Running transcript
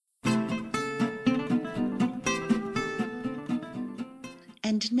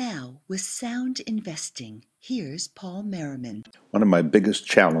And now, with Sound Investing, here's Paul Merriman. One of my biggest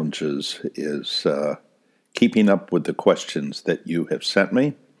challenges is keeping up with the questions that you have sent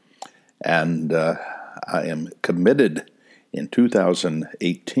me, and I am committed in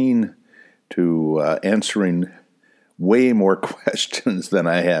 2018 to answering way more questions than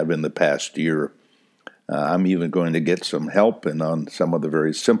I have in the past year. I'm even going to get some help on some of the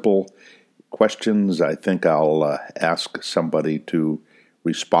very simple questions. I think I'll ask somebody to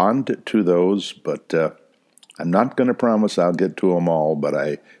respond to those, but I'm not going to promise I'll get to them all, but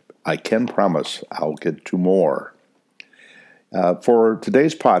I can promise I'll get to more. For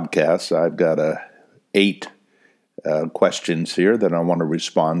today's podcast, I've got 8 questions here that I want to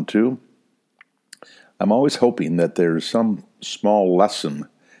respond to. I'm always hoping that there's some small lesson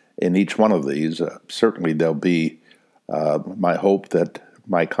in each one of these. Certainly there'll be my hope that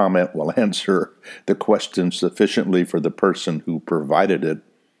my comment will answer the question sufficiently for the person who provided it.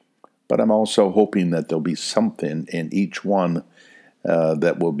 But I'm also hoping that there'll be something in each one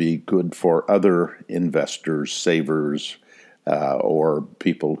that will be good for other investors, savers, or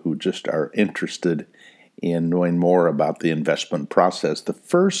people who just are interested in knowing more about the investment process. The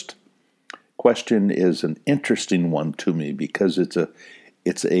first question is an interesting one to me because it's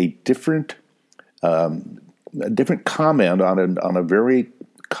a different comment on a very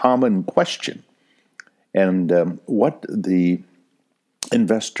common question, and what the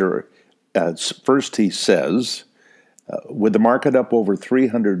investor first he says, with the market up over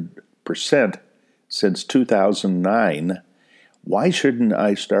 300% since 2009, why shouldn't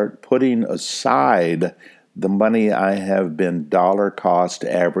I start putting aside the money I have been dollar cost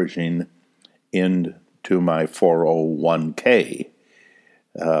averaging into my 401k?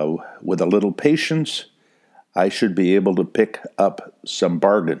 With a little patience, I should be able to pick up some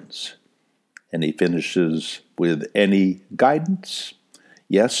bargains. And he finishes with, any guidance?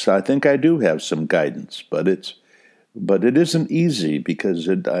 Yes, I think I do have some guidance, but it isn't easy because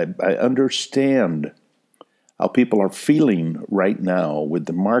I understand how people are feeling right now with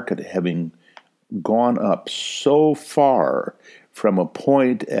the market having gone up so far from a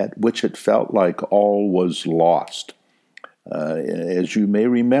point at which it felt like all was lost. As you may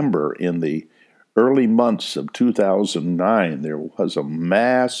remember, in the early months of 2009, there was a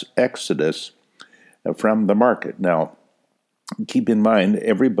mass exodus from the market. Now, keep in mind,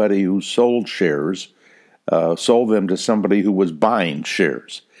 everybody who sold shares sold them to somebody who was buying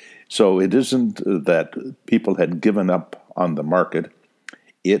shares. So it isn't that people had given up on the market.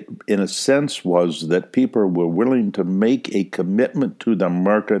 It, in a sense, was that people were willing to make a commitment to the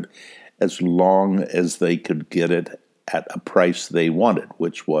market as long as they could get it at a price they wanted,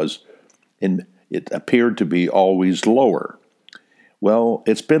 which was, it appeared to be always lower. Well,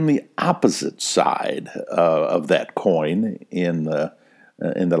 it's been the opposite side of that coin in the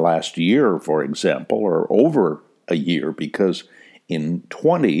last year, for example, or over a year, because in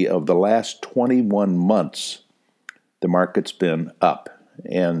 20 of the last 21 months, the market's been up.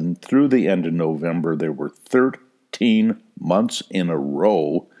 And through the end of November, there were 13 months in a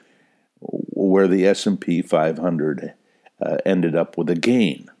row where the S&P 500 ended up with a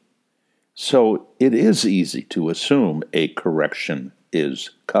gain. So it is easy to assume a correction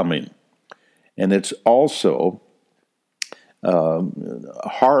is coming. And it's also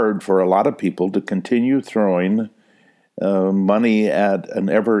hard for a lot of people to continue throwing money at an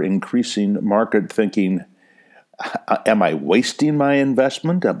ever-increasing market thinking, am I wasting my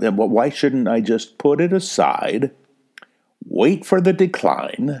investment? Why shouldn't I just put it aside, wait for the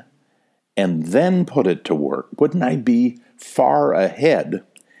decline, and then put it to work? Wouldn't I be far ahead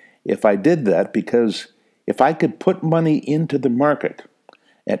if I did that? Because if I could put money into the market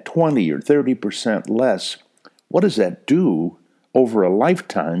at 20 or 30% less, what does that do over a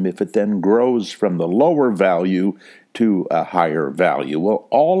lifetime if it then grows from the lower value to a higher value? Well,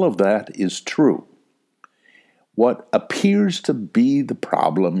 all of that is true. What appears to be the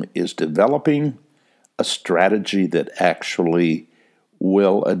problem is developing a strategy that actually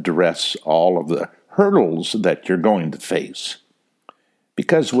will address all of the hurdles that you're going to face.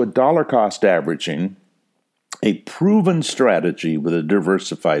 Because with dollar cost averaging, a proven strategy with a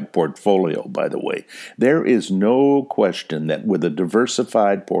diversified portfolio, by the way, there is no question that with a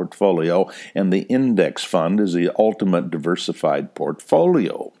diversified portfolio, and the index fund is the ultimate diversified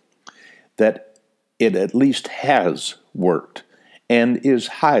portfolio, that it at least has worked and is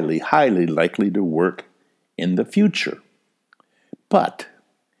highly, highly likely to work in the future. But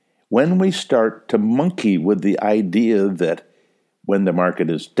when we start to monkey with the idea that when the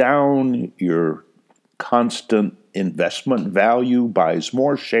market is down, your constant investment value buys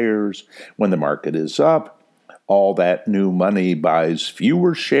more shares, when the market is up, all that new money buys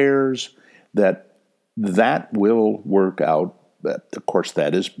fewer shares, that will work out. But of course,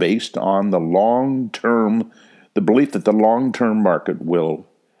 that is based on the belief that the long-term market will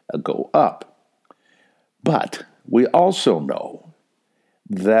go up. But we also know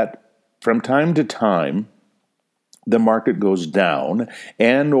that from time to time, the market goes down,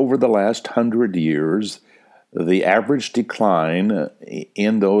 and over the last 100 years, the average decline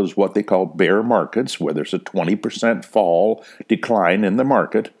in those what they call bear markets, where there's a 20% decline in the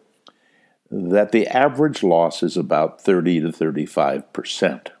market, that the average loss is about 30 to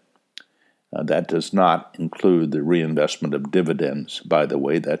 35%. That does not include the reinvestment of dividends, by the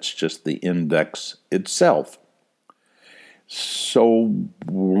way. That's just the index itself. So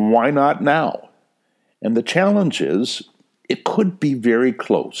why not now? And the challenge is, it could be very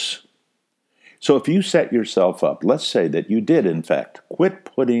close. So if you set yourself up, let's say that you did, in fact, quit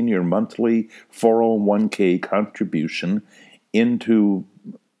putting your monthly 401k contribution into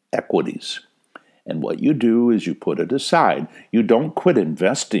equities. And what you do is you put it aside. You don't quit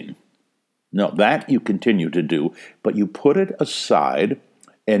investing. No, that you continue to do, but you put it aside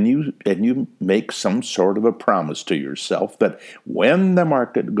and you make some sort of a promise to yourself that when the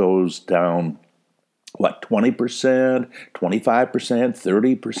market goes down, 20%, 25%,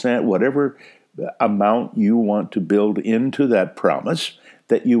 30%, whatever amount you want to build into that promise,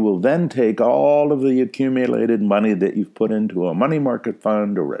 that you will then take all of the accumulated money that you've put into a money market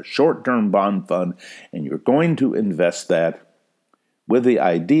fund or a short-term bond fund, and you're going to invest that with the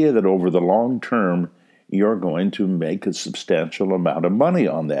idea that over the long term, you're going to make a substantial amount of money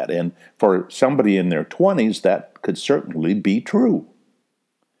on that. And for somebody in their 20s, that could certainly be true.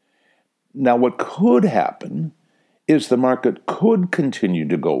 Now, what could happen is the market could continue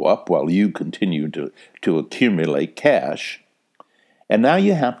to go up while you continue to accumulate cash. And now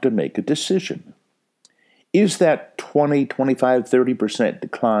you have to make a decision. Is that 20, 25, 30%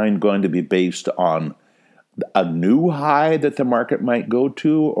 decline going to be based on a new high that the market might go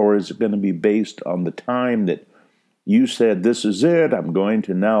to, or is it going to be based on the time that you said, this is it, I'm going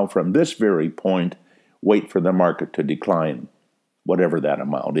to now, from this very point, wait for the market to decline, whatever that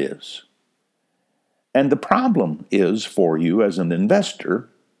amount is? And the problem is, for you as an investor,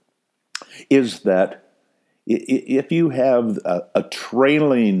 is that if you have a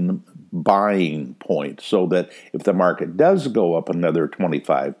trailing buying point, so that if the market does go up another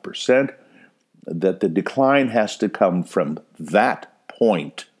 25%, that the decline has to come from that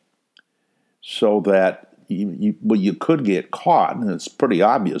point, so that you could get caught, and it's pretty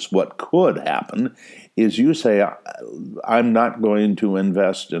obvious what could happen, is you say, I'm not going to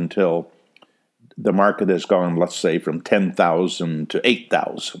invest until the market has gone, let's say, from 10,000 to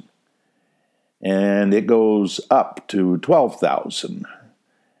 8,000. And it goes up to 12,000.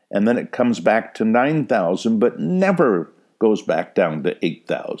 And then it comes back to 9,000, but never goes back down to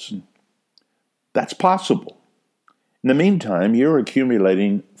 8,000. That's possible. In the meantime, you're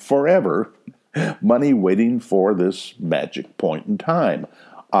accumulating forever money waiting for this magic point in time.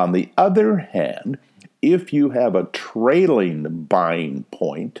 On the other hand, if you have a trailing buying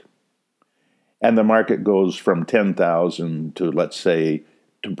point, and the market goes from 10,000 to, let's say,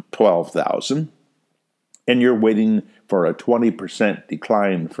 to 12,000, and you're waiting for a 20%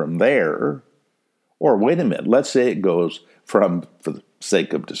 decline from there, or wait a minute, let's say it goes from, for the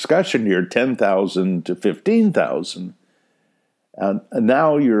sake of discussion here, 10,000 to 15,000, and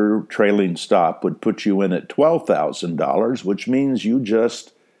now your trailing stop would put you in at $12,000, which means you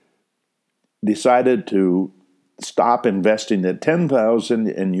just decided to stop investing at 10,000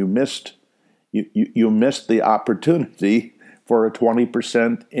 and you missed the opportunity for a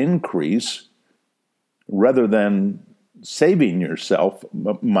 20% increase. Rather than saving yourself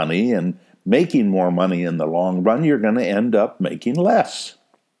money and making more money in the long run, you're going to end up making less.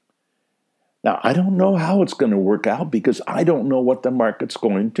 Now, I don't know how it's going to work out because I don't know what the market's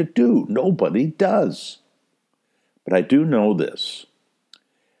going to do. Nobody does. But I do know this,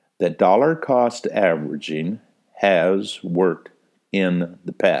 that dollar cost averaging has worked in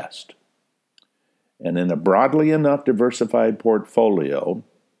the past. And in a broadly enough diversified portfolio,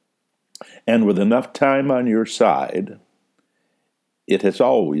 and with enough time on your side, it has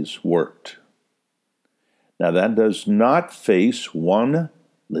always worked. Now, that does not face one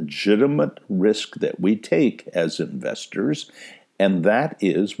legitimate risk that we take as investors, and that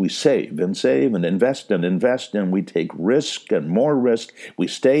is we save and save and invest, and we take risk and more risk. We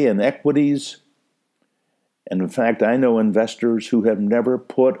stay in equities. And in fact, I know investors who have never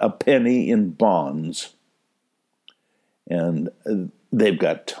put a penny in bonds. And they've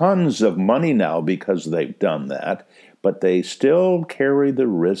got tons of money now because they've done that, but they still carry the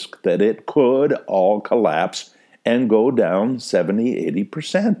risk that it could all collapse and go down 70,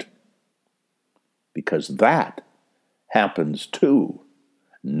 80%. Because that happens too.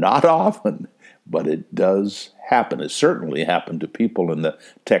 Not often, but it does happen. It certainly happened to people in the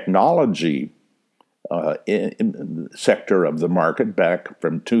technology in the sector of the market back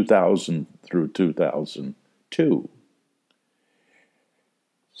from 2000 through 2002.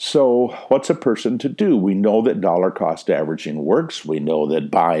 So what's a person to do? We know that dollar cost averaging works. We know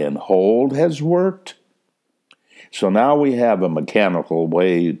that buy and hold has worked. So now we have a mechanical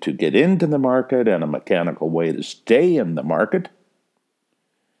way to get into the market and a mechanical way to stay in the market.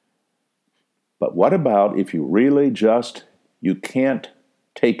 But what about if you really you can't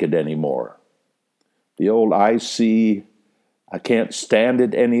take it anymore? The old I can't stand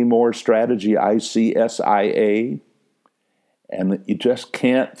it anymore strategy, ICSIA. And you just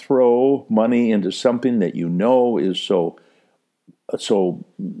can't throw money into something that you know is so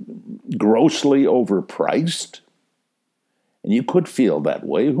grossly overpriced. And you could feel that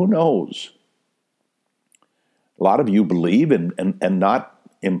way. Who knows? A lot of you believe, and not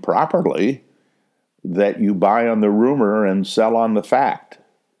improperly, that you buy on the rumor and sell on the fact.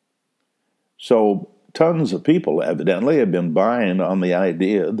 So tons of people evidently have been buying on the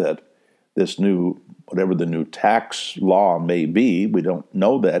idea that this new, whatever the new tax law may be, we don't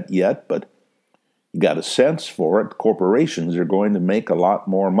know that yet, but you got a sense for it. Corporations are going to make a lot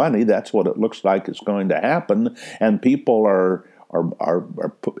more money. That's what it looks like is going to happen. And people are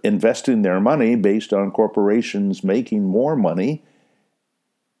investing their money based on corporations making more money.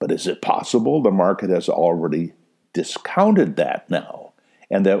 But is it possible the market has already discounted that now?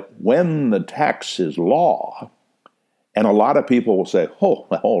 And that when the tax is law, and a lot of people will say,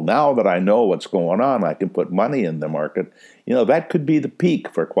 oh, now that I know what's going on, I can put money in the market. That could be the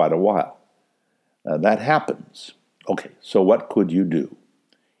peak for quite a while. That happens. Okay, so what could you do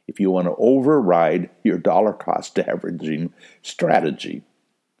if you want to override your dollar cost averaging strategy?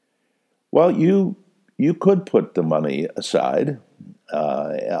 Well, you could put the money aside,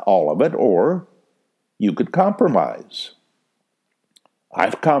 all of it, or you could compromise.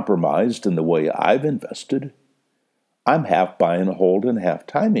 I've compromised in the way I've invested. I'm half buy and hold and half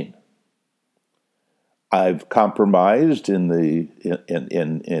timing. I've compromised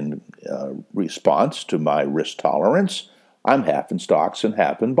in response to my risk tolerance. I'm half in stocks and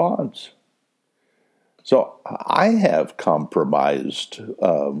half in bonds. So I have compromised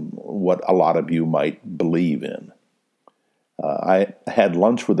what a lot of you might believe in. I had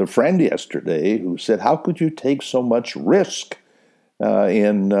lunch with a friend yesterday who said, "How could you take so much risk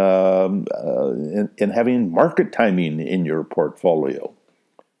in having market timing in your portfolio?"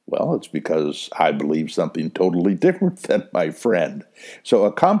 Well, it's because I believe something totally different than my friend. So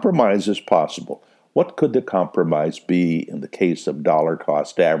a compromise is possible. What could the compromise be in the case of dollar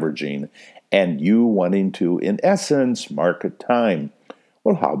cost averaging and you wanting to, in essence, market time?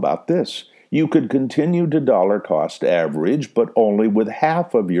 Well, how about this? You could continue to dollar cost average, but only with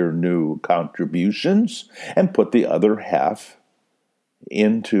half of your new contributions and put the other half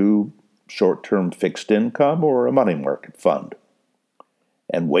into short-term fixed income or a money market fund.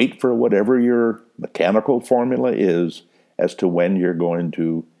 And wait for whatever your mechanical formula is as to when you're going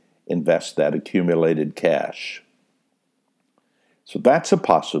to invest that accumulated cash. So that's a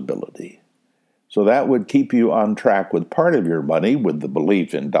possibility. So that would keep you on track with part of your money with the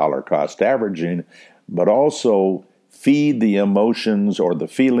belief in dollar cost averaging, but also feed the emotions or the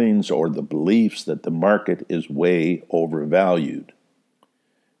feelings or the beliefs that the market is way overvalued.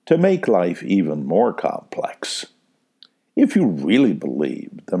 To make life even more complex, if you really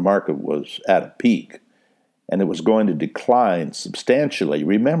believed the market was at a peak and it was going to decline substantially,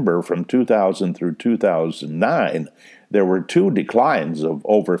 remember from 2000 through 2009, there were two declines of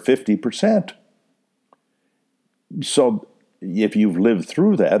over 50%. So if you've lived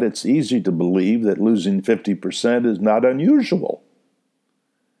through that, it's easy to believe that losing 50% is not unusual.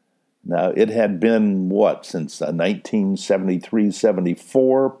 Now, it had been, since the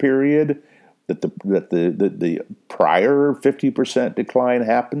 1973-74 period that the prior 50% decline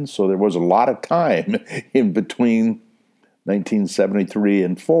happened. So there was a lot of time in between 1973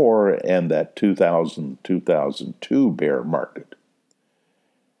 and 4 and that 2000-2002 bear market.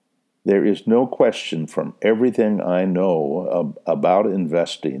 There is no question from everything I know about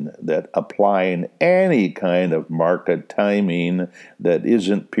investing that applying any kind of market timing that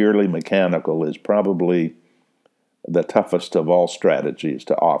isn't purely mechanical is probably the toughest of all strategies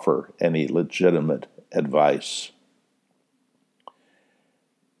to offer any legitimate advice.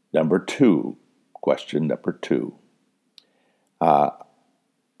 Question number two.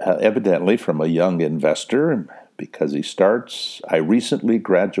 Evidently from a young investor, because he starts, I recently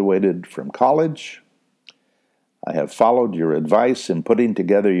graduated from college. I have followed your advice in putting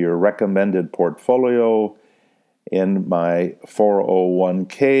together your recommended portfolio in my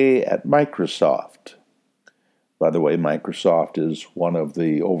 401k at Microsoft. By the way, Microsoft is one of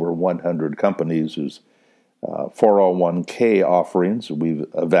the over 100 companies whose 401k offerings we've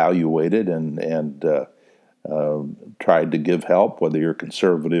evaluated and tried to give help, whether you're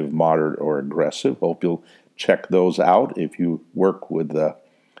conservative, moderate, or aggressive. Hope you'll check those out if you work with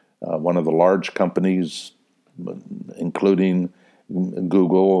one of the large companies, including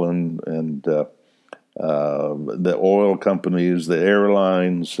Google and the oil companies, the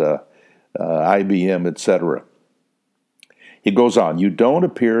airlines, IBM, etc. He goes on, you don't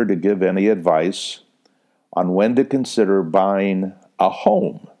appear to give any advice on when to consider buying a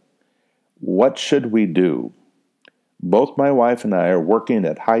home. What should we do? Both my wife and I are working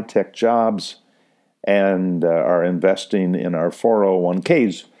at high-tech jobs and are investing in our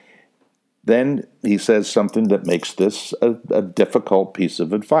 401ks. Then he says something that makes this a difficult piece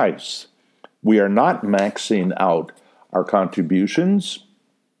of advice. We are not maxing out our contributions,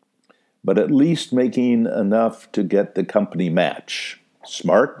 but at least making enough to get the company match.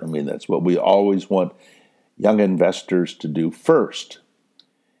 Smart. I mean, that's what we always want young investors to do first.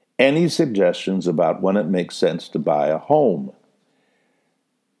 Any suggestions about when it makes sense to buy a home?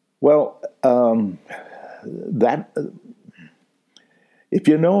 Well, if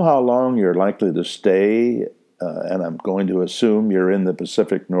you know how long you're likely to stay, and I'm going to assume you're in the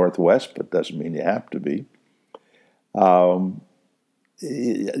Pacific Northwest, but doesn't mean you have to be.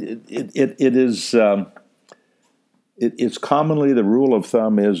 It's commonly the rule of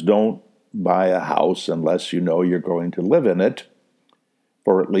thumb is don't buy a house unless you know you're going to live in it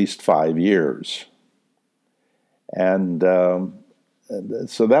for at least 5 years. And so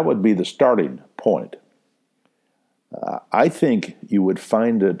that would be the starting point. I think you would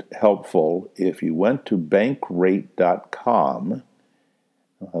find it helpful if you went to bankrate.com.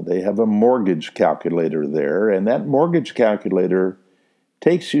 They have a mortgage calculator there, and that mortgage calculator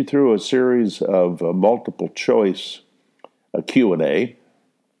takes you through a series of multiple choice Q&A,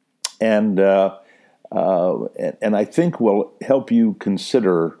 and I think will help you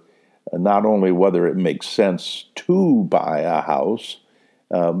consider not only whether it makes sense to buy a house,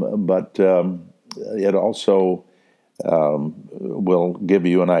 but it also will give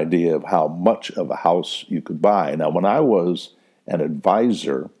you an idea of how much of a house you could buy. Now, when I was an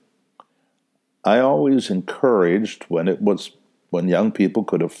advisor, I always encouraged when young people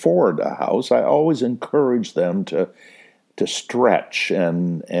could afford a house, I always encouraged them to stretch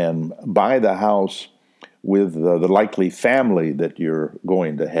and buy the house with the likely family that you're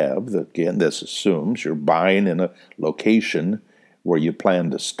going to have. Again, this assumes you're buying in a location where you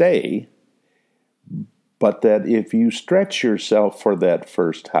plan to stay, but that if you stretch yourself for that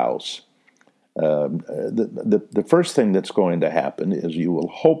first house, the first thing that's going to happen is you will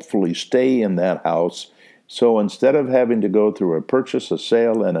hopefully stay in that house. So instead of having to go through a purchase, a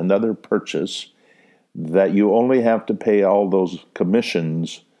sale, and another purchase, that you only have to pay all those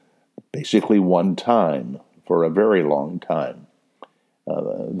commissions basically one time for a very long time.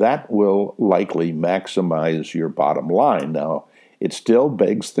 That will likely maximize your bottom line. Now, it still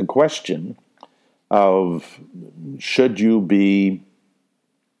begs the question of should you be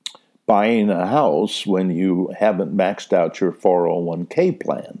buying a house when you haven't maxed out your 401k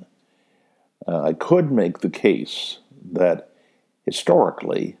plan? I could make the case that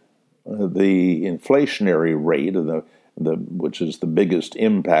historically, the inflationary rate of which is the biggest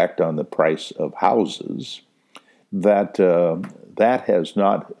impact on the price of houses, that has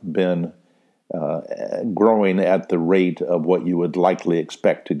not been growing at the rate of what you would likely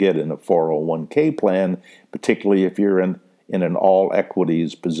expect to get in a 401k plan, particularly if you're in an all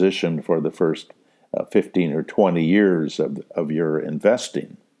equities position for the first 15 or 20 years of your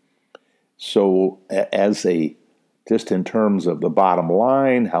investing. So just in terms of the bottom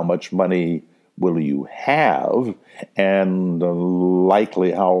line, how much money will you have, and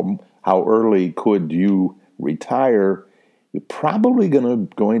likely how early could you retire, you're probably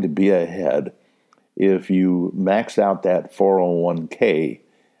going to be ahead if you max out that 401k,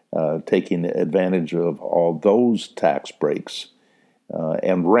 taking advantage of all those tax breaks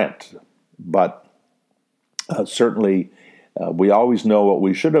and rent. But certainly, we always know what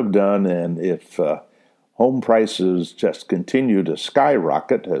we should have done, and if home prices just continue to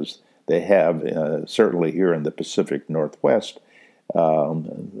skyrocket, as they have certainly here in the Pacific Northwest,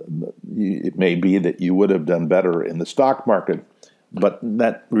 it may be that you would have done better in the stock market, but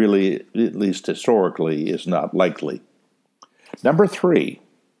that really, at least historically, is not likely. Number 3,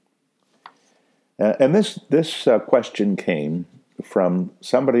 and this question came from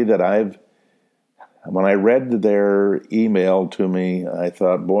somebody that I've When I read their email to me, I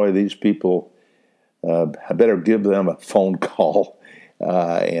thought, boy, these people, I better give them a phone call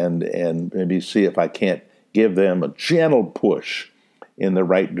and maybe see if I can't give them a gentle push in the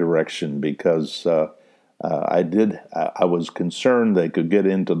right direction, because I was concerned they could get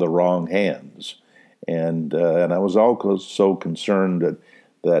into the wrong hands, and I was also concerned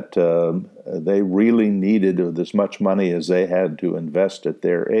that they really needed as much money as they had to invest at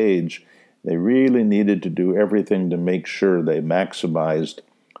their age. They really needed to do everything to make sure they maximized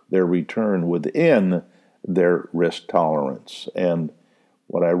their return within their risk tolerance. And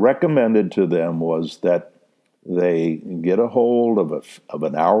what I recommended to them was that they get a hold of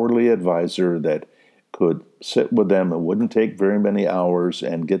an hourly advisor that could sit with them. It wouldn't take very many hours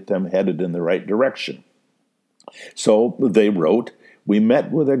and get them headed in the right direction. So they wrote, we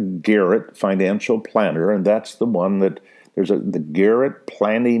met with a Garrett financial planner, and that's the one that the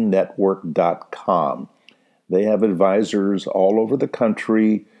GarrettPlanningNetwork.com. They have advisors all over the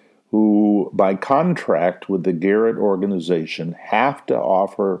country who, by contract with the Garrett organization, have to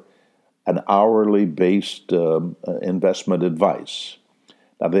offer an hourly based investment advice.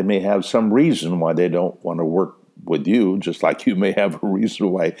 Now, they may have some reason why they don't want to work with you, just like you may have a reason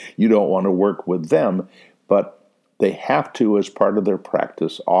why you don't want to work with them, but they have to, as part of their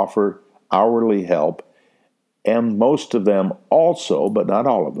practice, offer hourly help. And most of them also, but not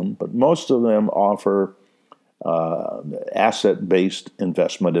all of them, but most of them offer asset-based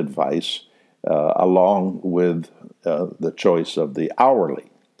investment advice along with the choice of the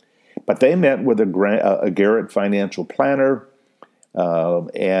hourly. But they met with a Garrett financial planner,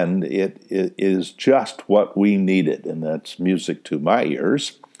 and it is just what we needed, and that's music to my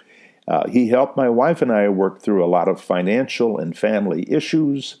ears. He helped my wife and I work through a lot of financial and family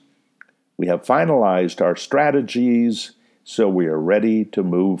issues. We have finalized our strategies, so we are ready to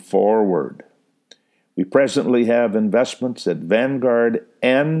move forward. We presently have investments at Vanguard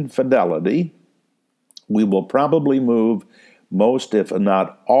and Fidelity. We will probably move most, if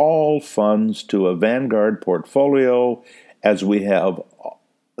not all, funds to a Vanguard portfolio, as we have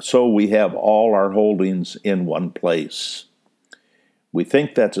all our holdings in one place. We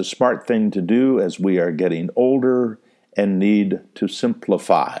think that's a smart thing to do as we are getting older and need to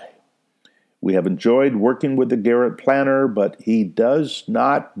simplify. We have enjoyed working with the Garrett planner, but he does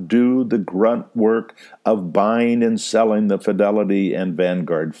not do the grunt work of buying and selling the Fidelity and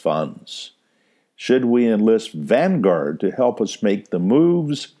Vanguard funds. Should we enlist Vanguard to help us make the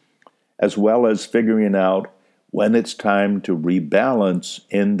moves, as well as figuring out when it's time to rebalance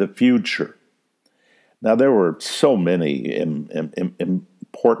in the future? Now, there were so many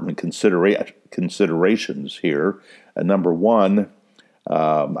important considerations here. Number one,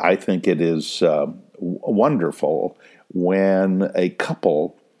 I think it is wonderful when a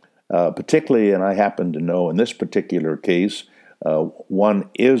couple, particularly, and I happen to know in this particular case, one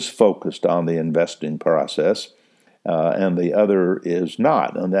is focused on the investing process and the other is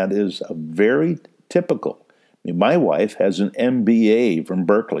not. And that is a very typical. I mean, my wife has an MBA from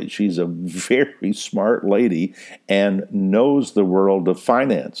Berkeley. She's a very smart lady and knows the world of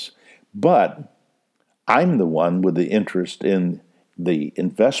finance. But I'm the one with the interest in the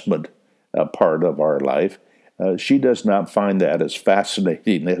investment part of our life. She does not find that as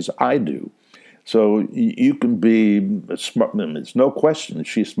fascinating as I do. So you can be smart. It's no question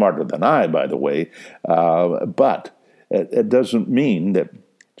she's smarter than I, by the way. But it doesn't mean that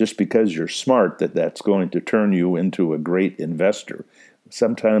just because you're smart that's going to turn you into a great investor.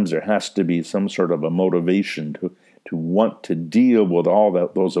 Sometimes there has to be some sort of a motivation to want to deal with all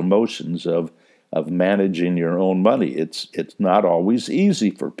those emotions of managing your own money. It's not always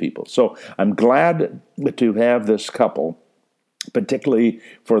easy for people. So I'm glad to have this couple, particularly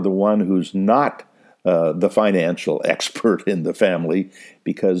for the one who's not the financial expert in the family,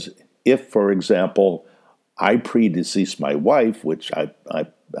 because if, for example, I predecease my wife, which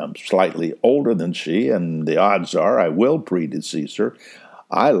I'm slightly older than she, and the odds are I will predecease her,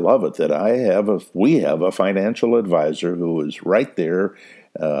 I love it that we have a financial advisor who is right there,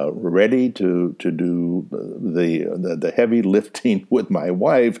 ready to do the heavy lifting with my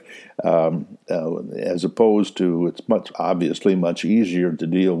wife, as opposed to it's obviously much easier to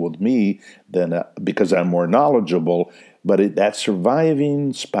deal with me than because I'm more knowledgeable. But that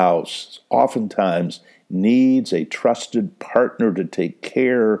surviving spouse oftentimes needs a trusted partner to take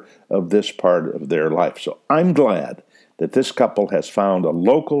care of this part of their life. So I'm glad that this couple has found a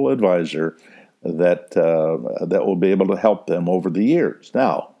local advisor that will be able to help them over the years.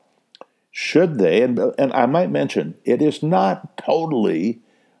 Now, should they, and I might mention, it is not totally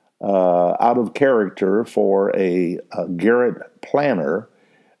out of character for a Garrett planner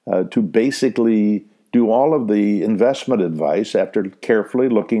to basically do all of the investment advice after carefully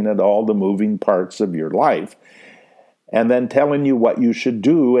looking at all the moving parts of your life, and then telling you what you should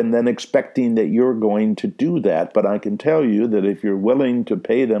do, and then expecting that you're going to do that. But I can tell you that if you're willing to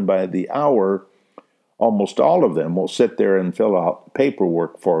pay them by the hour, almost all of them will sit there and fill out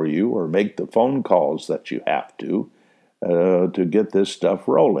paperwork for you or make the phone calls that you have to get this stuff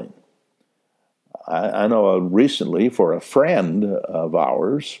rolling. I know recently, for a friend of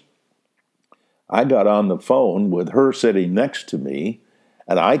ours, I got on the phone with her sitting next to me,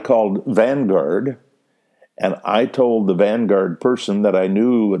 and I called Vanguard, and I told the Vanguard person that I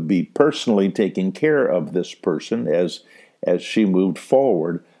knew would be personally taking care of this person as she moved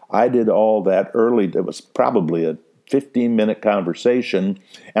forward. I did all that early. It was probably a 15-minute conversation,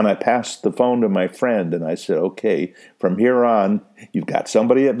 and I passed the phone to my friend, and I said, okay, from here on, you've got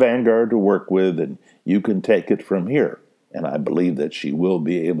somebody at Vanguard to work with, and you can take it from here. And I believe that she will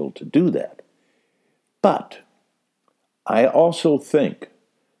be able to do that. But I also think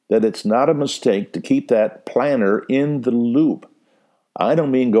that it's not a mistake to keep that planner in the loop. I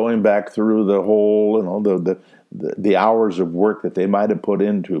don't mean going back through the whole, the hours of work that they might have put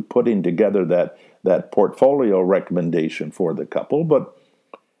into putting together that portfolio recommendation for the couple, but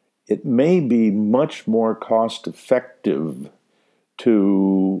it may be much more cost effective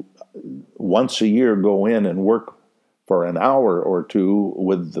to once a year go in and work for an hour or two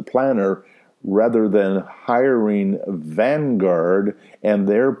with the planner rather than hiring Vanguard and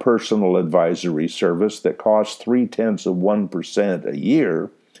their personal advisory service that costs 0.3% a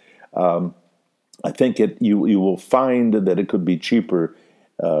year. I think you will find that it could be cheaper,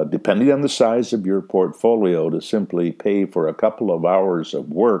 depending on the size of your portfolio, to simply pay for a couple of hours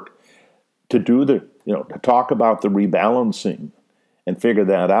of work to do to talk about the rebalancing and figure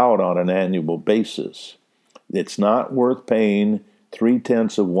that out on an annual basis. It's not worth paying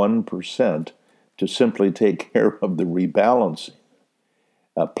 0.3% to simply take care of the rebalancing.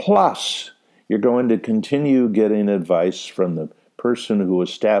 Plus, you're going to continue getting advice from the person who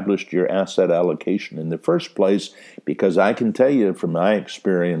established your asset allocation in the first place, because I can tell you from my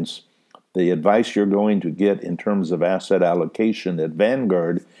experience, the advice you're going to get in terms of asset allocation at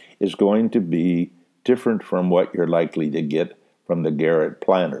Vanguard is going to be different from what you're likely to get from the Garrett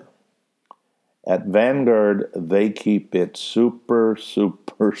Planner. At Vanguard, they keep it super,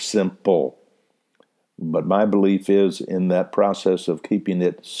 super simple. But my belief is in that process of keeping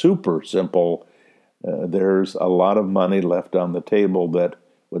it super simple, there's a lot of money left on the table that,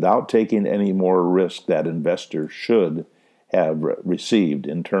 without taking any more risk, that investor should have received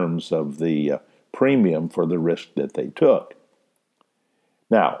in terms of the premium for the risk that they took.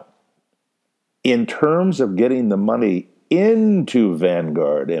 Now, in terms of getting the money into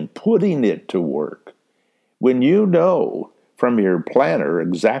Vanguard and putting it to work, when you know from your planner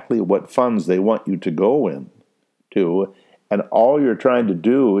exactly what funds they want you to go into, and all you're trying to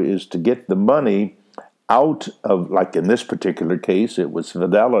do is to get the money out of, like in this particular case, it was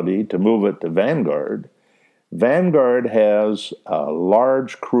Fidelity, to move it to Vanguard. Vanguard has a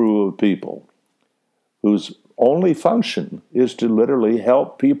large crew of people whose only function is to literally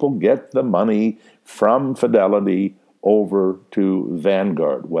help people get the money from Fidelity over to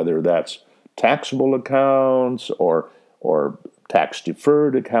Vanguard, whether that's taxable accounts or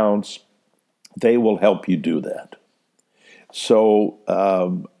tax-deferred accounts. They will help you do that. So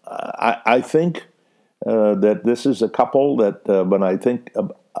I think that this is a couple that when I think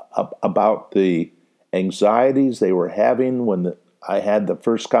about the anxieties they were having when I had the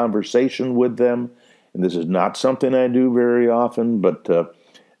first conversation with them, and this is not something I do very often, but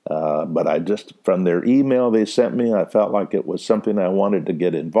I just, from their email they sent me, I felt like it was something I wanted to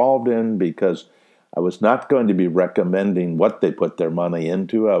get involved in, because I was not going to be recommending what they put their money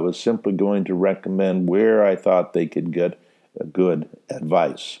into. I was simply going to recommend where I thought they could get good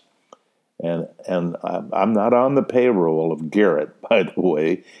advice. And I'm not on the payroll of Garrett, by the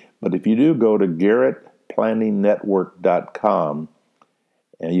way, but if you do go to GarrettPlanningNetwork.com,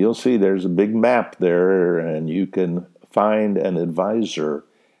 and you'll see there's a big map there, and you can find an advisor,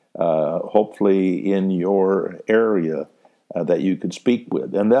 hopefully in your area, that you could speak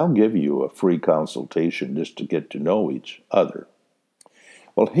with. And they'll give you a free consultation just to get to know each other.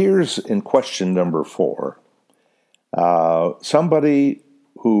 Well, here's in question number 4. Somebody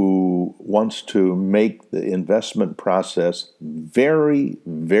who wants to make the investment process very,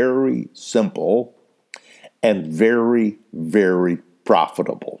 very simple and very, very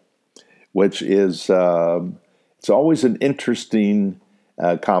profitable, which is it's always an interesting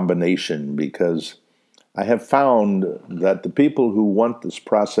combination, because I have found that the people who want this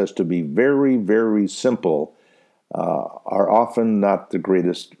process to be very, very simple are often not the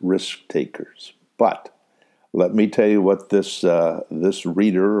greatest risk takers. But let me tell you what this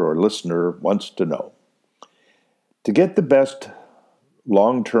reader or listener wants to know. To get the best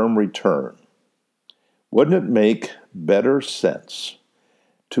long-term return, wouldn't it make better sense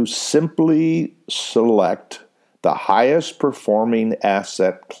to simply select the highest performing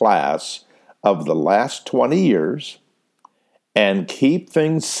asset class of the last 20 years and keep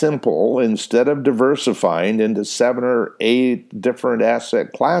things simple instead of diversifying into 7 or 8 different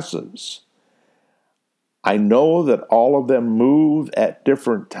asset classes? I know that all of them move at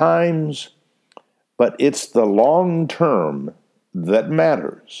different times, but it's the long term that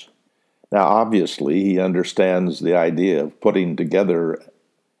matters. Now, obviously, he understands the idea of putting together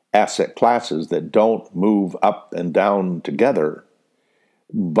asset classes that don't move up and down together,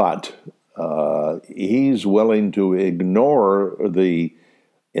 but he's willing to ignore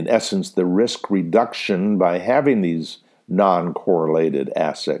in essence, the risk reduction by having these non-correlated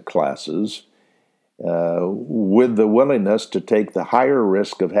asset classes, with the willingness to take the higher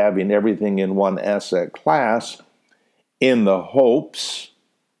risk of having everything in one asset class in the hopes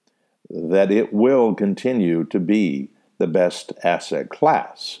that it will continue to be the best asset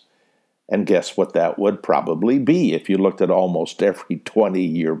class. And guess what that would probably be if you looked at almost every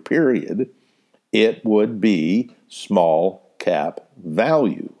 20-year period? It would be small cap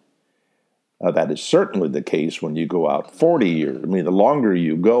value. That is certainly the case when you go out 40 years. I mean, the longer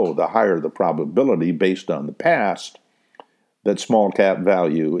you go, the higher the probability, based on the past, that small cap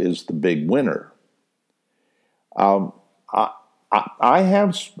value is the big winner. I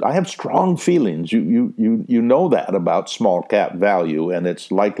have strong feelings. You know that about small cap value and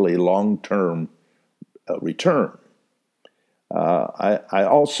its likely long-term return. I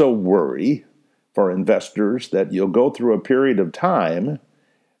also worry for investors that you'll go through a period of time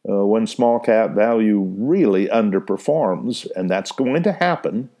when small cap value really underperforms, and that's going to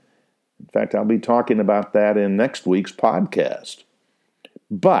happen. In fact, I'll be talking about that in next week's podcast.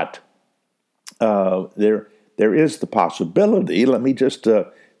 But there is the possibility. Let me just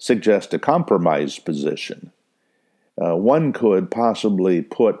suggest a compromise position. One could possibly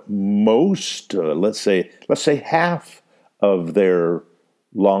put most, let's say half of their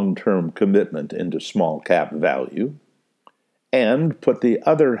long-term commitment into small cap value, and put the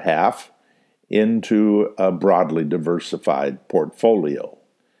other half into a broadly diversified portfolio.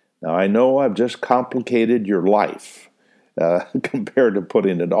 Now, I know I've just complicated your life compared to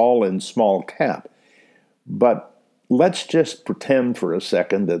putting it all in small cap, but let's just pretend for a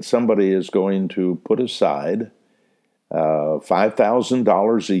second that somebody is going to put aside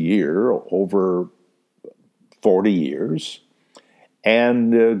 $5,000 a year over 40 years,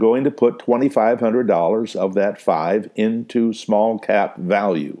 and going to put $2,500 of that $5 into small cap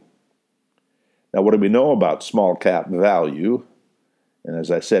value. Now, what do we know about small cap value? And as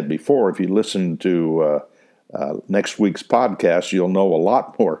I said before, if you listen to next week's podcast, you'll know a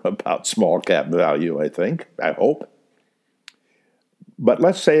lot more about small cap value, I hope. But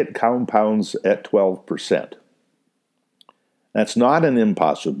let's say it compounds at 12%. That's not an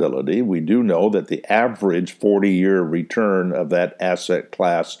impossibility. We do know that the average 40-year return of that asset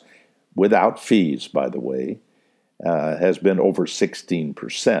class, without fees, by the way, has been over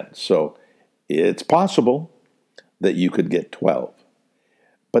 16%. So it's possible that you could get 12.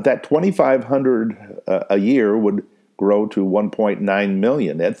 But that $2,500 a year would grow to $1.9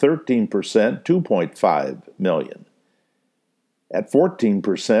 million. At 13%, $2.5 million. At 14%,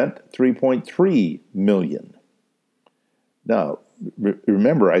 $3.3 million. Now,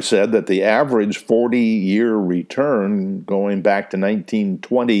 remember I said that the average 40-year return going back to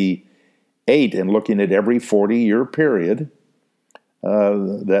 1928 and looking at every 40-year period,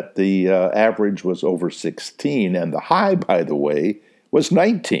 that the average was over 16, and the high, by the way, was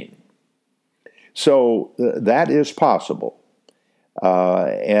 19. So that is possible.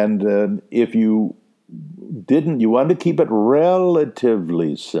 And if you want to keep it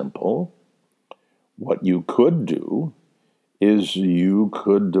relatively simple, what you could do is you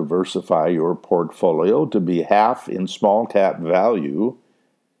could diversify your portfolio to be half in small cap value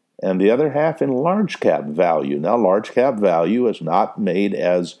and the other half in large cap value. Now, large cap value is not made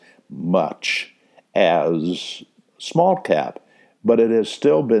as much as small cap, but it has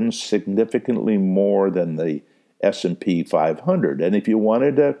still been significantly more than the S&P 500. And if you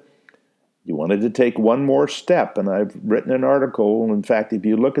wanted to take one more step, and I've written an article, in fact, if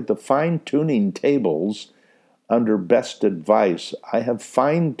you look at the fine-tuning tables under best advice, I have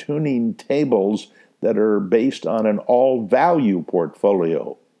fine-tuning tables that are based on an all-value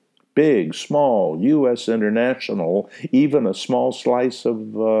portfolio. Big, small, U.S. international, even a small slice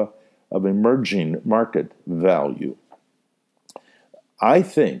of of emerging market value. I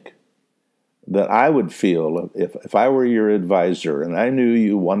think that I would feel if I were your advisor and I knew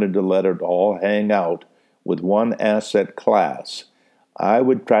you wanted to let it all hang out with one asset class, I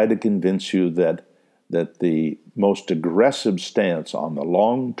would try to convince you that the most aggressive stance on the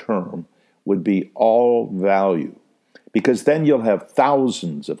long term would be all value, because then you'll have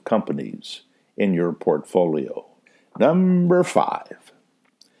thousands of companies in your portfolio. Number 5,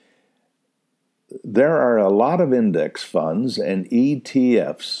 there are a lot of index funds and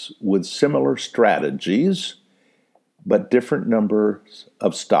ETFs with similar strategies, but different numbers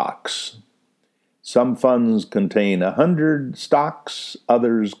of stocks. Some funds contain 100 stocks,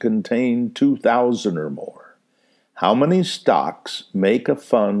 others contain 2,000 or more. How many stocks make a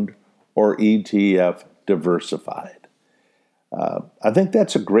fund or ETF diversified? I think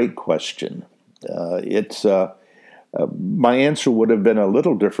that's a great question. My answer would have been a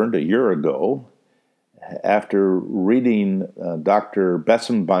little different a year ago. After reading Dr.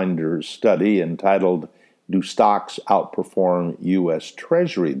 Bessenbinder's study entitled "Do Stocks Outperform U.S.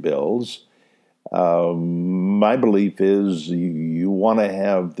 Treasury Bills?", my belief is you want to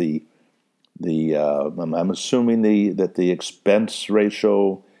have I'm assuming that the expense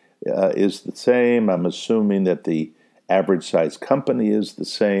ratio is the same. I'm assuming that the average size company is the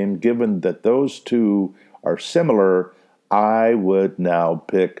same. Given that those two are similar, I would now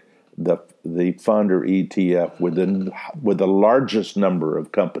pick the fund or ETF with the largest number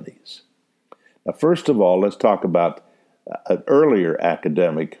of companies. Now, first of all, let's talk about an earlier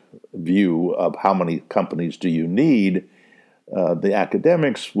academic view of how many companies do you need. The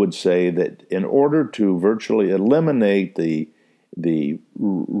academics would say that in order to virtually eliminate the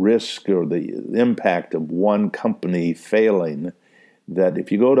risk or the impact of one company failing, that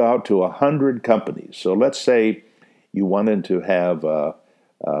if you go out to 100 companies, so let's say you wanted to have a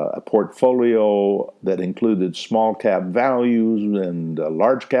portfolio that included small cap values and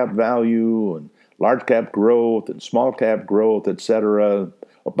large cap value and large cap growth and small cap growth, etc.,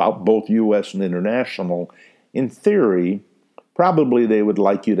 about both U.S. and international, in theory, probably they would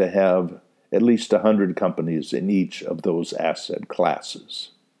like you to have at least 100 companies in each of those asset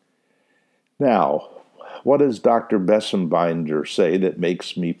classes. Now, what does Dr. Bessenbinder say that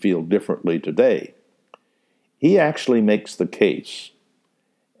makes me feel differently today? He actually makes the case,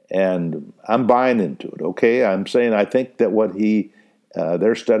 and I'm buying into it, okay? I'm saying I think that what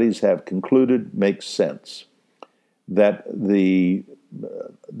their studies have concluded makes sense, that the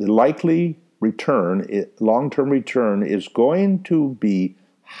likely return, long-term return, is going to be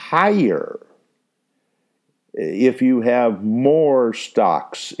higher if you have more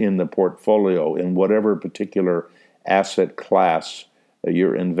stocks in the portfolio in whatever particular asset class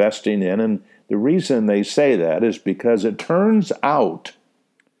you're investing in. And the reason they say that is because it turns out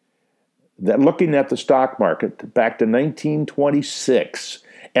that looking at the stock market back to 1926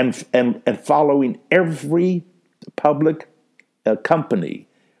 and following every public company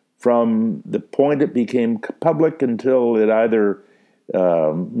from the point it became public until it either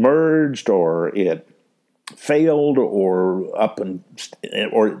merged or it failed or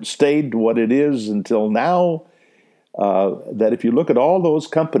or stayed what it is until now, that if you look at all those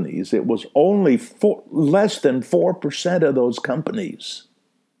companies, it was only less than 4% of those companies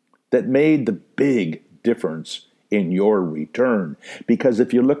that made the big difference in your return. Because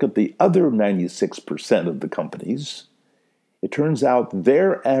if you look at the other 96% of the companies, it turns out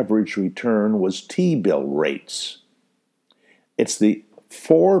their average return was T-bill rates. It's the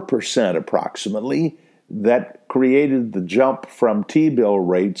 4% approximately that created the jump from T-bill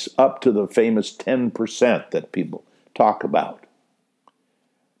rates up to the famous 10% that people talk about.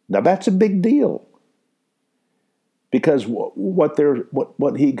 Now that's a big deal, because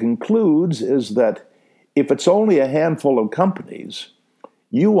what he concludes is that if it's only a handful of companies,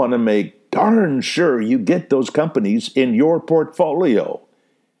 you want to make darn sure you get those companies in your portfolio,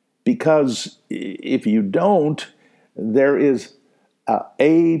 because if you don't, there is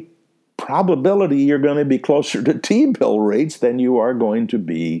a probability you're going to be closer to T-bill rates than you are going to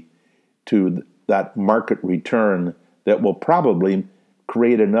be to that market return that will probably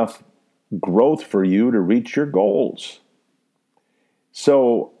create enough growth for you to reach your goals.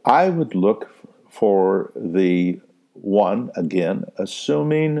 So I would look for the one, again,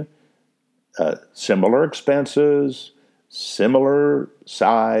 assuming similar expenses, similar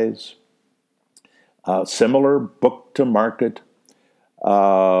size, similar book to market,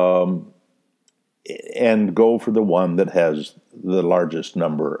 and go for the one that has the largest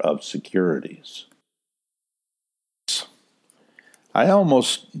number of securities. I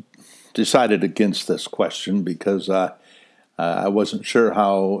almost decided against this question because I wasn't sure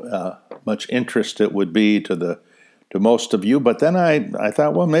how much interest it would be to most of you, but then I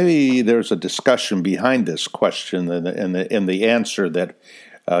thought, well, maybe there's a discussion behind this question and the answer that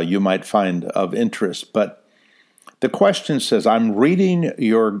you might find of interest. But the question says, I'm reading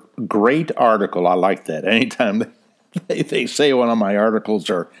your great article. I like that. Anytime they say one of my articles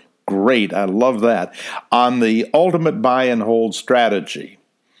are great, I love that, on the ultimate buy and hold strategy.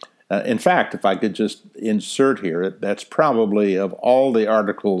 In fact, if I could just insert here, that's probably, of all the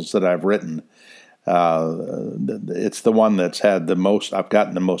articles that I've written, it's the one that's had the most, I've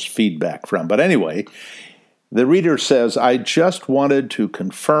gotten the most feedback from. But anyway, the reader says, I just wanted to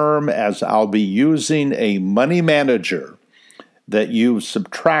confirm, as I'll be using a money manager, that you've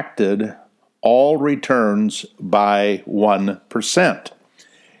subtracted all returns by 1%.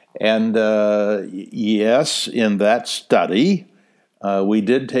 And yes, in that study, we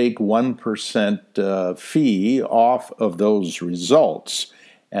did take 1% fee off of those results.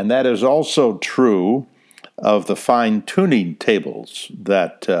 And that is also true of the fine-tuning tables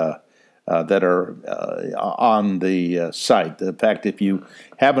that are on the site. In fact, if you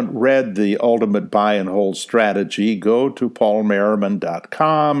haven't read the Ultimate Buy and Hold Strategy, go to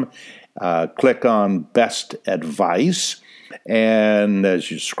paulmerriman.com, click on Best Advice, and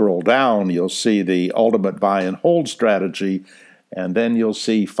as you scroll down, you'll see the Ultimate Buy and Hold Strategy, and then you'll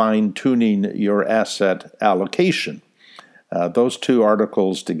see Fine-Tuning Your Asset Allocation. Those two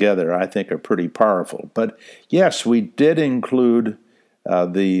articles together, I think, are pretty powerful. But yes, we did include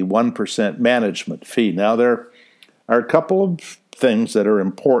the 1% management fee. Now, there are a couple of things that are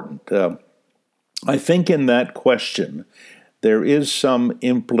important. I think in that question, there is some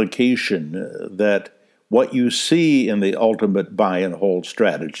implication that what you see in the ultimate buy and hold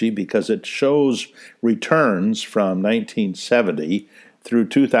strategy, because it shows returns from 1970 through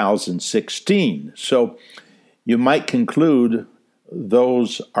 2016. So you might conclude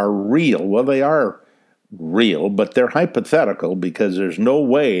those are real. Well, they are real, but they're hypothetical because there's no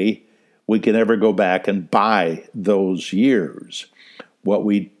way we can ever go back and buy those years. What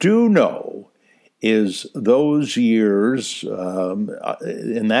we do know is those years,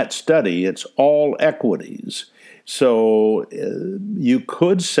 in that study, it's all equities. So you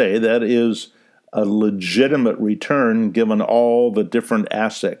could say that is a legitimate return given all the different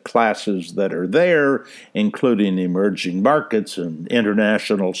asset classes that are there, including emerging markets and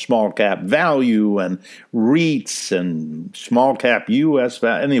international small cap value and REITs and small cap U.S.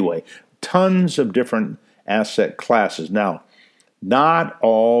 value. Anyway, tons of different asset classes. Now, not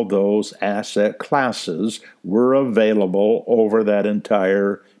all those asset classes were available over that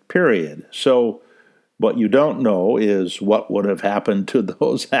entire period. So what you don't know is what would have happened to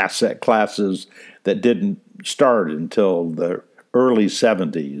those asset classes that didn't start until the early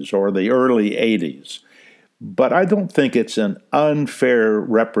 70s or the early 80s. But I don't think it's an unfair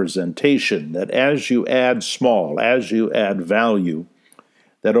representation that as you add small, as you add value,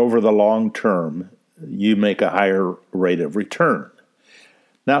 that over the long term, you make a higher rate of return.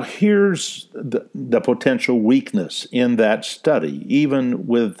 Now, here's the potential weakness in that study, even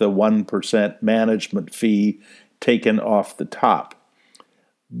with the 1% management fee taken off the top.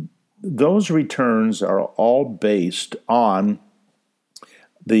 Those returns are all based on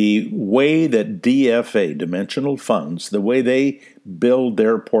the way that DFA, dimensional funds, the way they build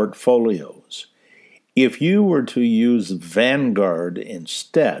their portfolios. If you were to use Vanguard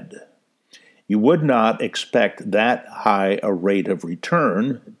instead, you would not expect that high a rate of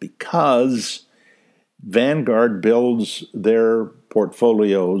return because Vanguard builds their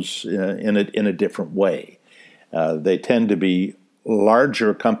portfolios in a different way. They tend to be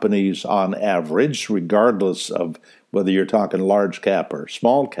larger companies on average, regardless of whether you're talking large cap or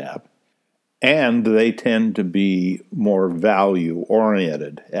small cap, and they tend to be more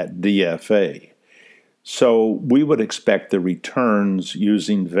value-oriented at DFA. So we would expect the returns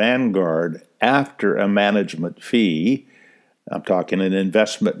using Vanguard after a management fee, I'm talking an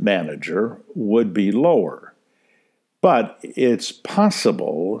investment manager, would be lower. But it's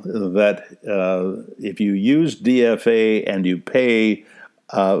possible that if you use DFA and you pay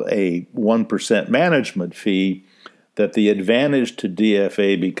a 1% management fee, that the advantage to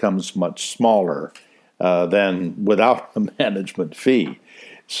DFA becomes much smaller than without a management fee.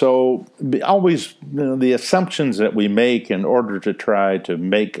 So always, the assumptions that we make in order to try to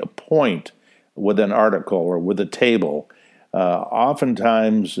make a point with an article or with a table,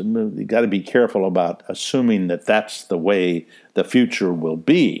 oftentimes you got to be careful about assuming that that's the way the future will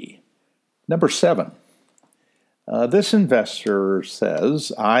be. Number 7. This investor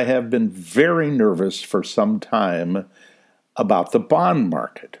says, I have been very nervous for some time about the bond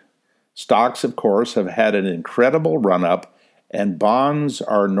market. Stocks, of course, have had an incredible run-up and bonds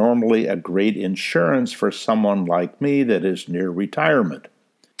are normally a great insurance for someone like me that is near retirement.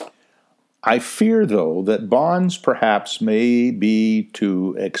 I fear, though, that bonds perhaps may be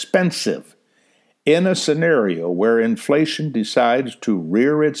too expensive. In a scenario where inflation decides to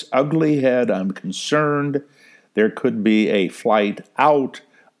rear its ugly head, I'm concerned there could be a flight out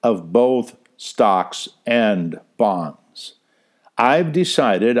of both stocks and bonds. I've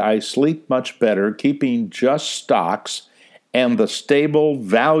decided I sleep much better keeping just stocks and the stable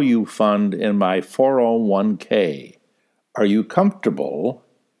value fund in my 401k. Are you comfortable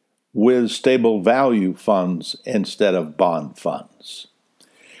with stable value funds instead of bond funds?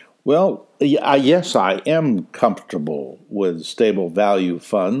 Well, yes, I am comfortable with stable value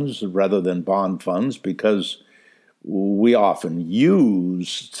funds rather than bond funds because we often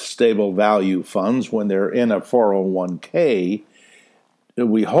use stable value funds when they're in a 401k.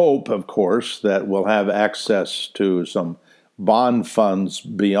 We hope, of course, that we'll have access to some bond funds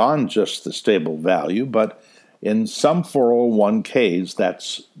beyond just the stable value, but in some 401ks,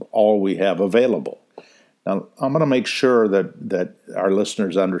 that's all we have available. Now, I'm going to make sure that our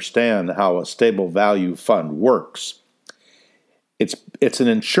listeners understand how a stable value fund works. It's an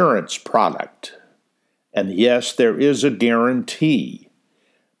insurance product. And yes, there is a guarantee,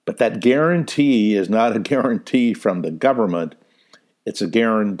 but that guarantee is not a guarantee from the government. It's a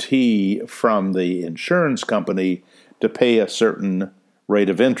guarantee from the insurance company to pay a certain rate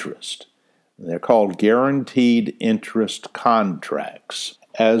of interest. They're called guaranteed interest contracts.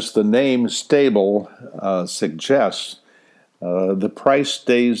 As the name stable suggests, the price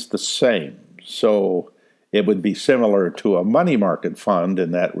stays the same. So it would be similar to a money market fund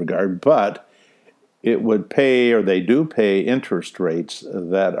in that regard, but it would pay, or they do pay, interest rates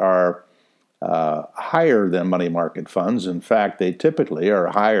that are higher than money market funds. In fact, they typically are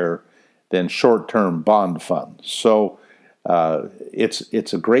higher than short-term bond funds. So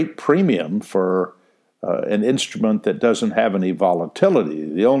it's a great premium for an instrument that doesn't have any volatility.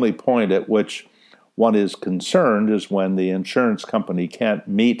 The only point at which one is concerned is when the insurance company can't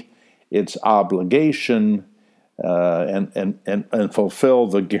meet its obligation and fulfill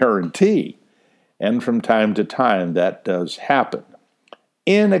the guarantee. And from time to time, that does happen.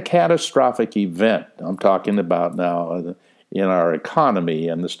 In a catastrophic event, I'm talking about now in our economy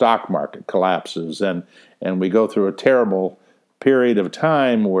and the stock market collapses and we go through a terrible period of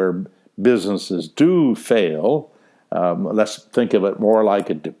time where businesses do fail, let's think of it more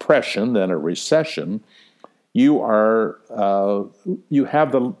like a depression than a recession, you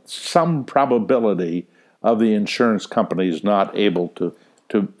have some probability of the insurance companies not able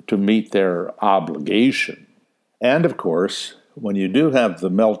to meet their obligation. And of course, when you do have the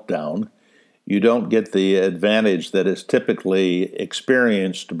meltdown, you don't get the advantage that is typically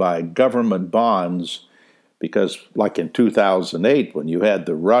experienced by government bonds because, like in 2008, when you had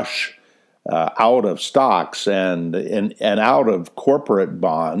the rush out of stocks and out of corporate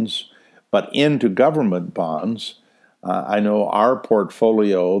bonds, but into government bonds, I know our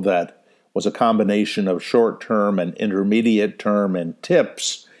portfolio that was a combination of short-term and intermediate term and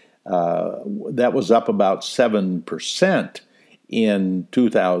tips, that was up about 7% in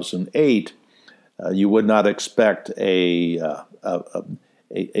 2008. You would not expect a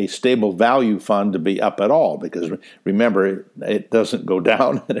stable value fund to be up at all because, remember, it doesn't go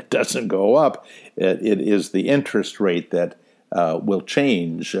down and it doesn't go up. It is the interest rate that will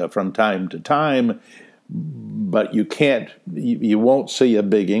change from time to time, but you won't see a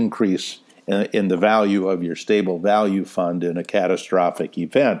big increase in the value of your stable value fund in a catastrophic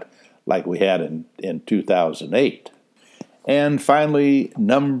event like we had in 2008. And finally,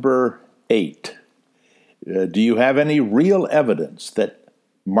 number 8. Do you have any real evidence that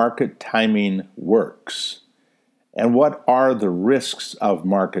market timing works? And what are the risks of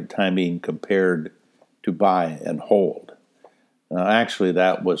market timing compared to buy and hold? Actually,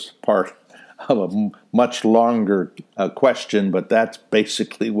 that was part of a much longer question, but that's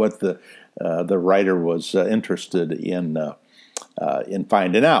basically what the writer was interested in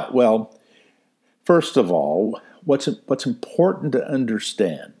finding out. Well, first of all, what's important to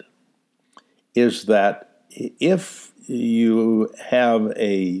understand is that if you have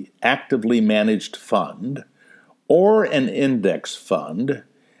a actively managed fund or an index fund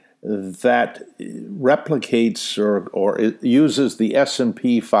that replicates or it uses the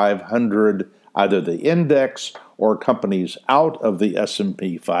S&P 500, either the index or companies out of the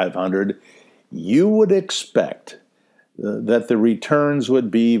S&P 500, you would expect that the returns would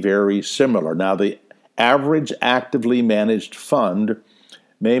be very similar. Now, the average actively managed fund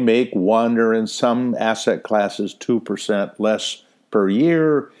may make 1 or in some asset classes 2% less per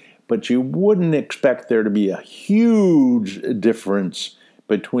year, but you wouldn't expect there to be a huge difference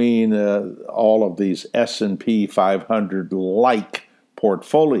between all of these S&P 500-like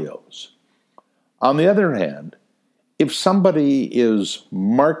portfolios. On the other hand, if somebody is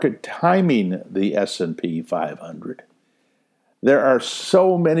market timing the S&P 500, there are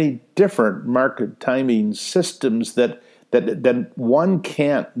so many different market timing systems that one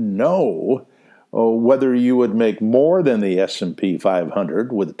can't know whether you would make more than the S&P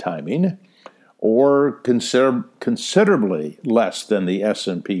 500 with timing or considerably less than the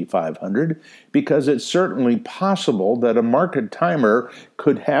S&P 500, because it's certainly possible that a market timer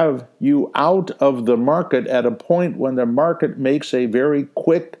could have you out of the market at a point when the market makes a very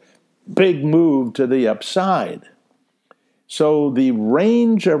quick, big move to the upside. So the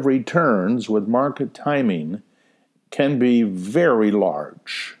range of returns with market timing can be very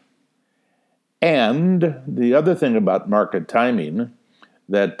large. And the other thing about market timing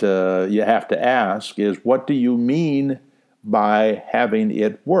that you have to ask is, what do you mean by having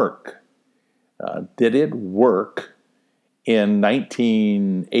it work? Did it work in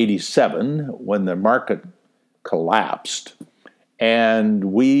 1987 when the market collapsed and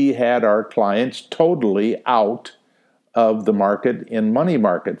we had our clients totally out of the market in money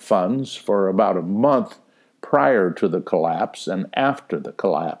market funds for about a month prior to the collapse and after the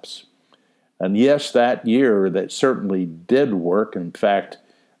collapse? And yes, that year that certainly did work. In fact,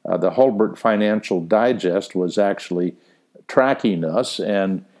 the Hulbert Financial Digest was actually tracking us,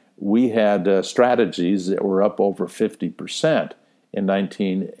 and we had strategies that were up over 50% in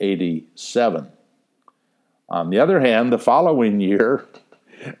 1987. On the other hand, the following year,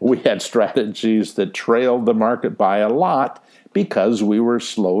 we had strategies that trailed the market by a lot because we were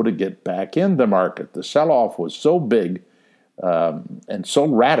slow to get back in the market. The sell-off was so big and so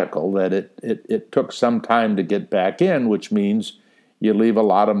radical that it took some time to get back in, which means you leave a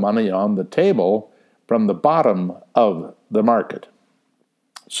lot of money on the table from the bottom of the market.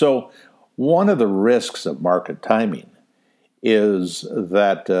 So one of the risks of market timing is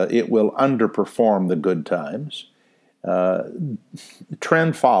that it will underperform the good times.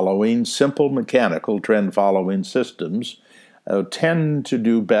 Trend following, simple mechanical trend following systems tend to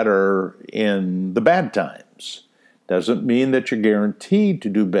do better in the bad times. Doesn't mean that you're guaranteed to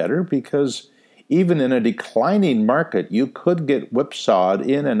do better, because even in a declining market, you could get whipsawed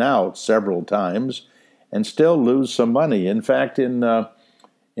in and out several times and still lose some money. In fact, in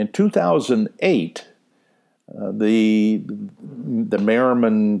 2008, the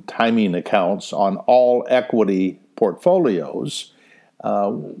Merriman timing accounts on all equity portfolios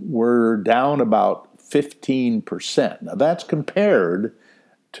were down about 15%. Now that's compared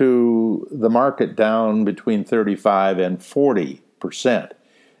to the market down between 35 and 40%.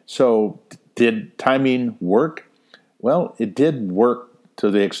 So did timing work? Well, it did work to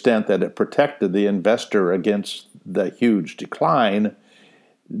the extent that it protected the investor against the huge decline.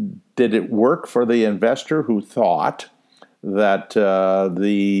 Did it work for the investor who thought that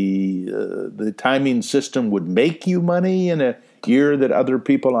the timing system would make you money in a year that other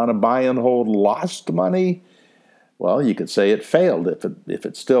people on a buy and hold lost money? Well, you could say it failed if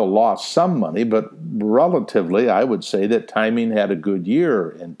it still lost some money, but relatively, I would say that timing had a good year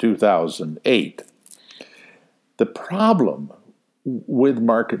in 2008. The problem with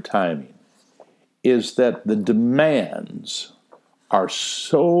market timing is that the demands are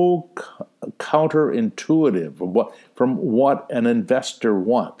so counterintuitive from what an investor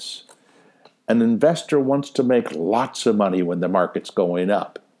wants. An investor wants to make lots of money when the market's going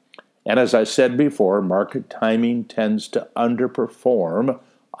up. And as I said before, market timing tends to underperform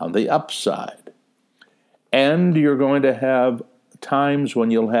on the upside. And you're going to have times when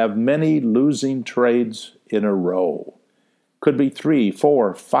you'll have many losing trades in a row. Could be 3,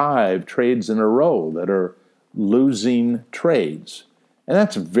 4, 5 trades in a row that are losing trades. And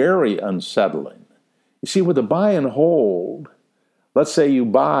that's very unsettling. You see, with a buy and hold, let's say you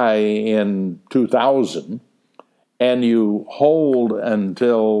buy in 2000 and you hold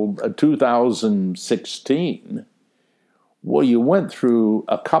until 2016, well, you went through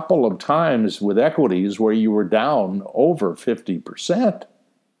a couple of times with equities where you were down over 50%.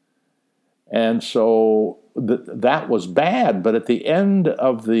 And so that was bad. But at the end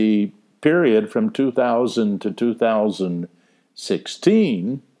of the period from 2000 to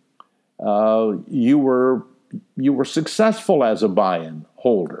 2016, you were successful as a buy-in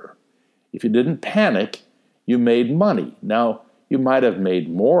holder. If you didn't panic, you made money. Now, you might have made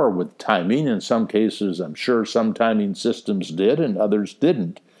more with timing. In some cases, I'm sure some timing systems did and others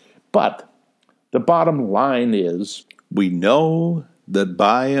didn't. But the bottom line is, we know that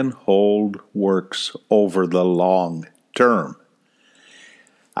buy and hold works over the long term.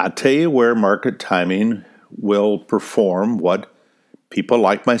 I'll tell you where market timing will perform what people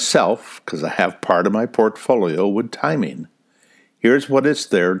like myself, because I have part of my portfolio with timing. Here's what it's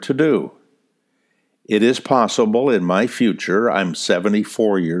there to do. It is possible in my future, I'm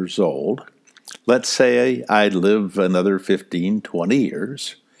 74 years old. Let's say I live another 15, 20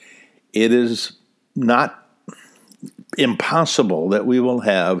 years. It is not impossible that we will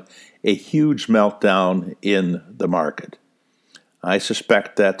have a huge meltdown in the market. I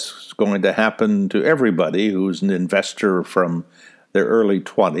suspect that's going to happen to everybody who's an investor from their early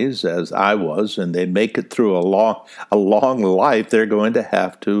 20s, as I was, and they make it through a long life. They're going to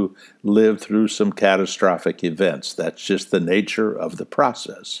have to live through some catastrophic events. That's just the nature of the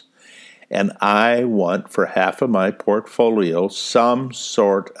process. And I want for half of my portfolio some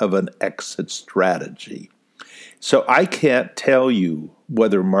sort of an exit strategy. So I can't tell you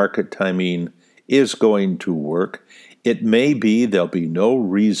whether market timing is going to work. It may be there'll be no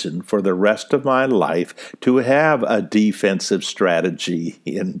reason for the rest of my life to have a defensive strategy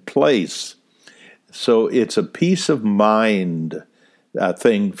in place. So it's a peace of mind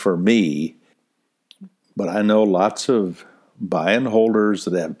thing for me. But I know lots of buy and holders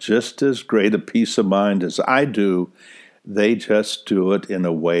that have just as great a peace of mind as I do. They just do it in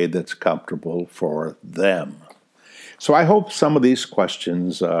a way that's comfortable for them. So I hope some of these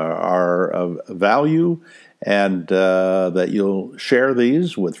questions are of value, and that you'll share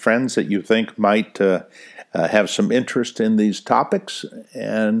these with friends that you think might have some interest in these topics.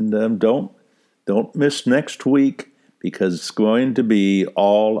 And don't miss next week, because it's going to be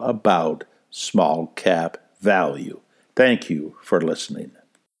all about small cap value. Thank you for listening.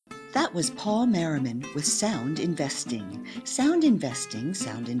 That was Paul Merriman with Sound Investing. Sound Investing,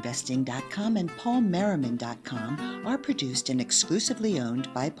 soundinvesting.com, and paulmerriman.com are produced and exclusively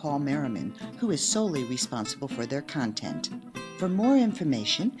owned by Paul Merriman, who is solely responsible for their content. For more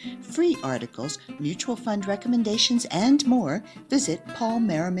information, free articles, mutual fund recommendations, and more, visit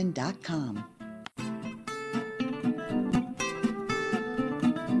paulmerriman.com.